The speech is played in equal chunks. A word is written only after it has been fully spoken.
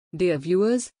Dear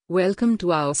viewers, welcome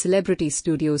to our Celebrity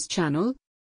Studios channel.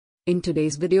 In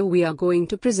today's video we are going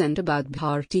to present about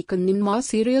Bharathi Kannamma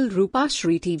serial Roopa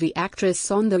Sree TV actress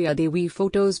Soundharya Devi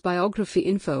photos biography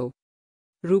info.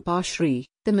 Roopa Sree,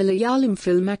 the Malayalam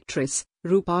film actress.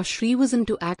 Roopa Sree was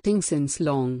into acting since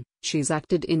long. She's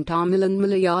acted in Tamil and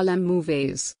Malayalam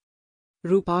movies.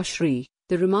 Roopa Sree,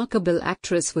 the remarkable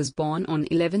actress, was born on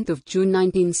 11th of June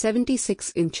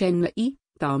 1976 in Chennai,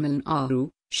 Tamil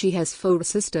Nadu. She has 4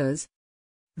 sisters.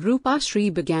 Roopa Sree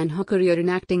began her career in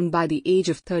acting by the age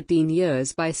of 13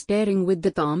 years by starring with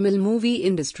the Tamil movie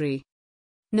industry.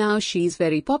 Now she's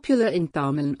very popular in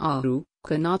Tamil Nadu,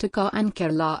 Karnataka and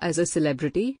Kerala as a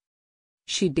celebrity.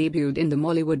 She debuted in the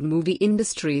Mollywood movie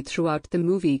industry throughout the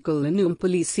movie Kollanum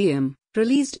Policeum,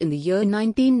 released in the year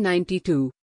 1992.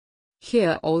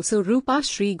 Here also Roopa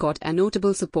Sree got a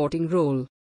notable supporting role.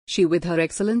 She with her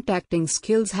excellent acting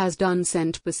skills has done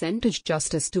 %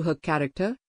 justice to her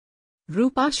character.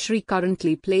 Roopa Sree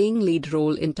currently playing lead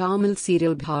role in Tamil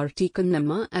serial Bharathi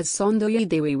Kannamma as Soundharya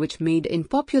Devi, which made in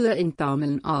popular in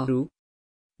Tamil Nadu.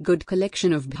 Good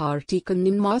collection of Bharathi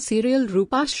Kannamma serial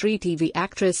Roopa Sree TV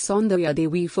actress Soundharya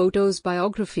Devi photos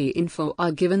biography info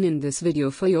are given in this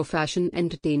video for your fashion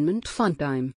entertainment fun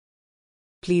time.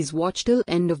 Please watch till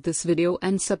end of this video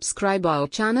and subscribe our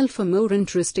channel for more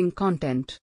interesting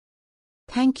content.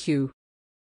 Thank you.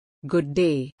 Good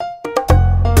day.